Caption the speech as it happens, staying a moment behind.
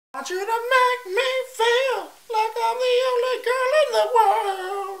want you to make me feel like I'm the only girl in the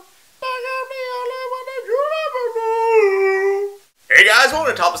world. Like I'm the only one that you ever know. Hey guys,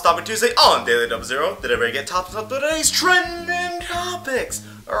 welcome to Topless Topic Tuesday on Daily Double Zero. Did everybody get topless up to today's trending topics?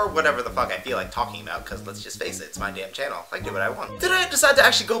 Or whatever the fuck I feel like talking about, because let's just face it, it's my damn channel. I can do what I want. Today I decided to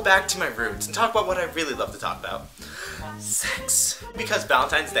actually go back to my roots and talk about what I really love to talk about. Sex. Because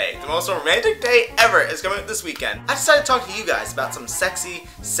Valentine's Day, the most romantic day ever, is coming up this weekend. I decided to talk to you guys about some sexy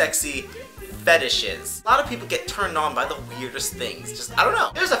fetishes. A lot of people get turned on by the weirdest things. Just, I don't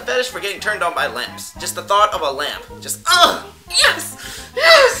know. There's a fetish for getting turned on by lamps. Just the thought of a lamp. Just, yes!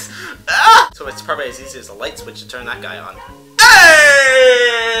 Yes! So it's probably as easy as a light switch to turn that guy on.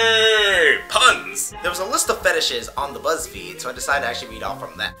 Hey! Puns! There was a list of fetishes on the BuzzFeed, so I decided to actually read off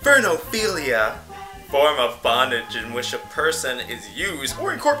from that. Phernophilia. Form of bondage in which a person is used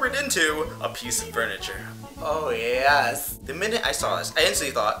or incorporated into a piece of furniture. Oh yes. The minute I saw this, I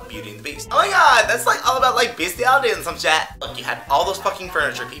instantly thought Beauty and the Beast. Oh my god, that's like all about like bestiality and some shit. Look, you had all those fucking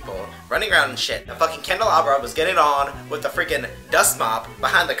furniture people running around and shit. The fucking candelabra was getting on with the freaking dust mop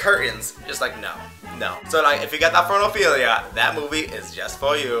behind the curtains. Just like, no. No. So like, if you got that phronophilia, that movie is just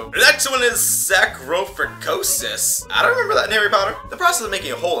for you. The next one is sacrophagosis. I don't remember that in Harry Potter. The process of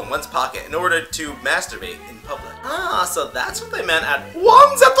making a hole in one's pocket in order to masturbate in public. Ah, so that's what they meant at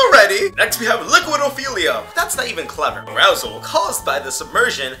One's at the Ready. Next we have liquidophilia. That's not even clever. Arousal caused by the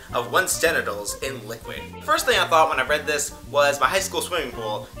submersion of one's genitals in liquid. First thing I thought when I read this was my high school swimming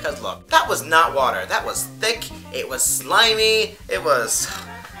pool, cause look, that was not water. That was thick, it was slimy, it was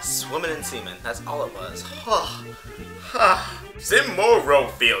swimming in semen. That's all it was.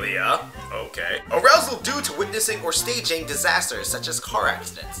 Symorophilia. Okay. Arousal due to witnessing or staging disasters such as car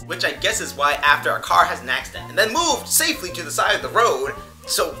accidents. Which I guess is why after a car has an accident and then moved safely to the side of the road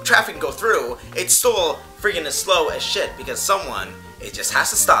so traffic can go through, it's still freaking as slow as shit because someone, it just has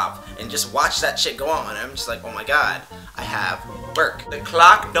to stop and just watch that shit go on. And I'm just like, oh my god, I have work. The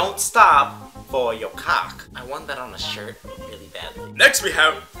clock don't stop for your cock. I want that on a shirt really badly. Next we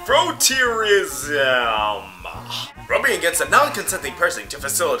have frotteurism. Rubbing against a non-consenting person to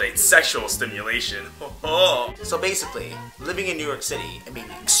facilitate sexual stimulation. So basically, living in New York City and being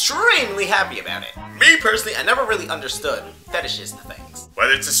extremely happy about it. Me personally, I never really understood fetishes to things.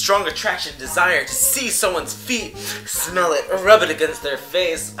 Whether it's a strong attraction, desire to see someone's feet, smell it, or rub it against their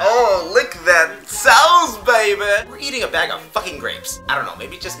face. Oh, lick that sauce, baby! We're eating a bag of fucking grapes. I don't know,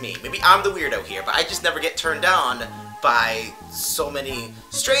 maybe just me. Maybe I'm the weirdo here, but I just never get turned on by so many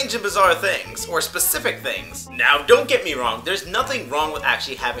strange and bizarre things, or specific things. Now, don't get me wrong, there's nothing wrong with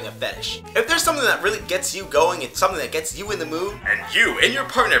actually having a fetish. If there's something that really gets you going, it's something that gets you in the mood, and you and your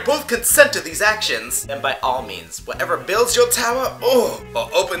partner both consent to these actions, then by all means, whatever builds your tower, or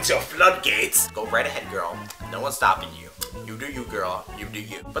opens your floodgates, go right ahead, girl. No one's stopping you. You do you, girl. You do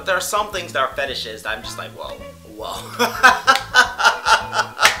you. But there are some things that are fetishes that I'm just like, whoa.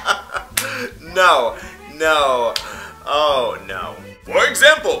 No. Oh no. For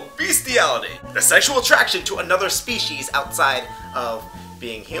example, bestiality. The sexual attraction to another species outside of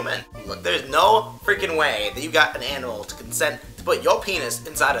being human. Look, there's no freaking way that you got an animal to consent to put your penis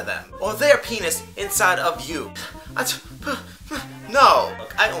inside of them. Or their penis inside of you. No.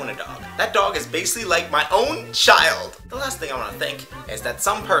 Look, I own a dog. That dog is basically like my own child. The last thing I want to think is that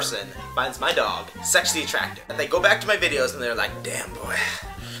some person finds my dog sexually attractive. And they go back to my videos and they're like, damn boy,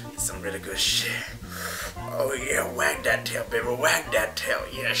 it's some really good shit. Oh yeah, wag that tail, baby, wag that tail.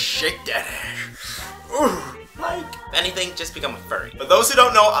 Yeah, shake that ass. Ooh. Like, if anything, just become a furry. For those who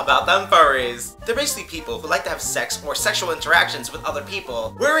don't know about them furries, they're basically people who like to have sex or sexual interactions with other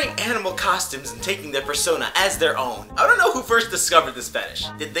people, wearing animal costumes and taking their persona as their own. I don't know who first discovered this fetish.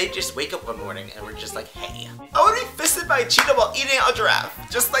 Did they just wake up one morning and were just like, hey, I want to be fisted by a cheetah while eating a giraffe.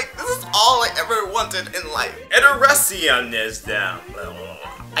 Just like, this is all I ever wanted in life. Heterosionism.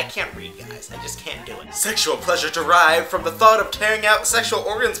 I can't read, guys. I just can't do it. Sexual pleasure derived from the thought of tearing out sexual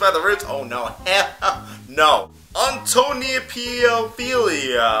organs by the roots. Oh no, hell no.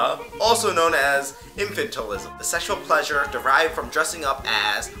 Ontoniophilia, also known as infantilism. The sexual pleasure derived from dressing up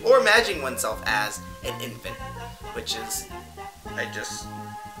as, or imagining oneself as, an infant. Which is,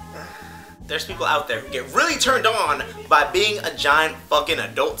 there's people out there who get really turned on by being a giant fucking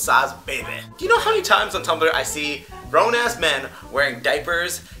adult-sized baby. Do you know how many times on Tumblr I see grown-ass men wearing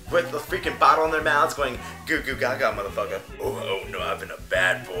diapers with the freaking bottle in their mouths going goo goo gaga, motherfucker. Oh no, I've been a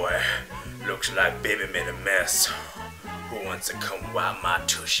bad boy. Looks like baby made a mess. Who wants to come wipe my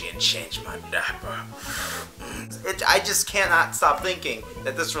tushy and change my diaper? I just cannot stop thinking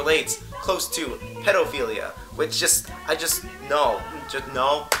that this relates close to pedophilia, which no.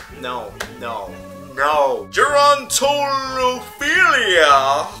 No.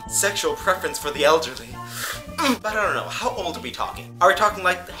 Gerontophilia. Sexual preference for the elderly. But I don't know, how old are we talking? Are we talking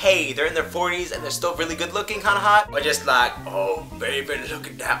like, hey, they're in their 40s and they're still really good looking, kinda hot? Or just like, oh baby, look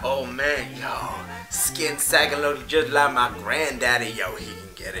at that old man, yo. Skin sagging loaded just like my granddaddy, yo, he can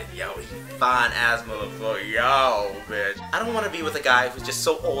get it, yo. He fine ass motherfucker, yo, bitch. I don't want to be with a guy who's just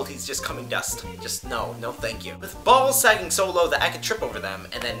so old he's just coming dust. Just no thank you. With balls sagging so low that I could trip over them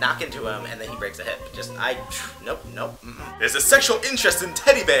and then knock into him and then he breaks a hip. Just, nope. There's a sexual interest in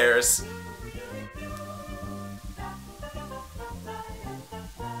teddy bears.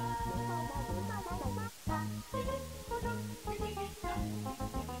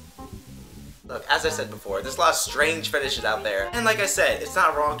 Look, as I said before, there's a lot of strange fetishes out there. And like I said, it's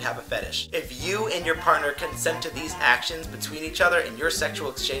not wrong to have a fetish. If you and your partner consent to these actions between each other in your sexual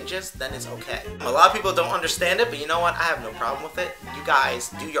exchanges, then it's okay. A lot of people don't understand it, but you know what? I have no problem with it. You guys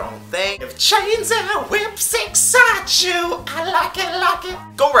do your own thing. If chains and whips excite you, I like it.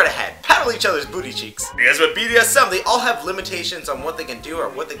 Go right ahead. Paddle each other's booty cheeks. Because with BDSM, they all have limitations on what they can do or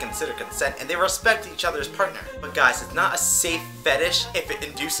what they consider consent, and they respect each other's partner. But guys, it's not a safe fetish if it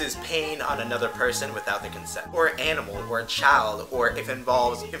induces pain on another person without their consent, or an animal, or a child, or if it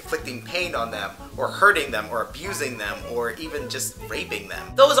involves inflicting pain on them, or hurting them, or abusing them, or even just raping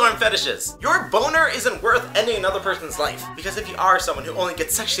them. Those aren't fetishes. Your boner isn't worth ending another person's life, because if you are someone who only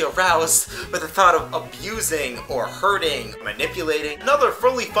gets sexually aroused with the thought of abusing, or hurting, or manipulating another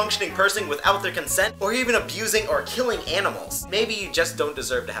fully functioning person without their consent, or even abusing or killing animals, maybe you just don't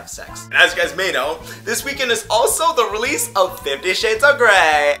deserve to have sex. And as you guys may know, this weekend is also the release of 50 Shades of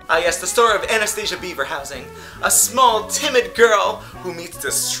Grey. Yes, the story of Anastasia Beaver Housing, a small, timid girl who meets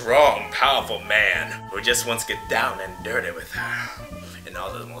this strong, powerful man who just wants to get down and dirty with her in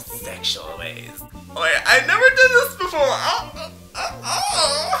all the most sexual ways. Oh yeah, I never did this before.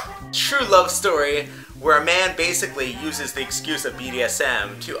 True love story where a man basically uses the excuse of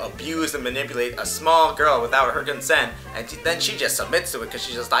BDSM to abuse and manipulate a small girl without her consent, and then she just submits to it because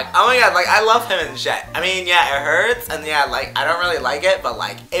she's just like, oh my god, like, I love him and shit. I mean, yeah, it hurts, and yeah, like, I don't really like it, but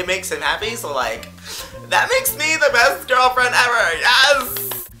like, it makes him happy, so like, that makes me the best girlfriend ever, yes!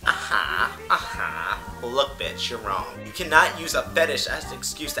 Look, bitch, you're wrong. You cannot use a fetish as an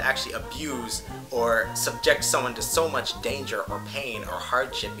excuse to actually abuse or subject someone to so much danger or pain or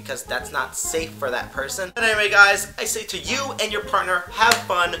hardship, because that's not safe for that person. But anyway, guys, I say to you and your partner, have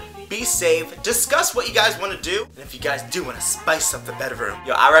fun, be safe, discuss what you guys want to do, and if you guys do want to spice up the bedroom,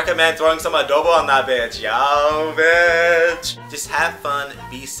 yo, I recommend throwing some adobo on that bitch, yo, bitch. Just have fun,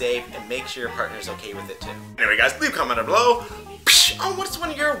 be safe, and make sure your partner's okay with it too. Anyway, guys, leave a comment down below. Oh, what's one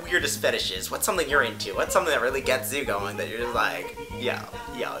of your weirdest fetishes? What's something you're into? What's something that really gets you going that you're just like, yo,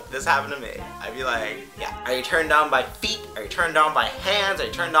 if this happened to me, I'd be like, yeah. Are you turned on by feet? Are you turned on by hands? Are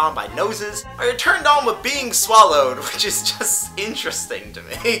you turned on by noses? Are you turned on with being swallowed? Which is just interesting to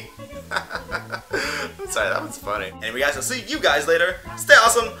me. Sorry, that was funny. Anyway, guys, I'll see you guys later. Stay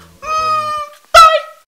awesome.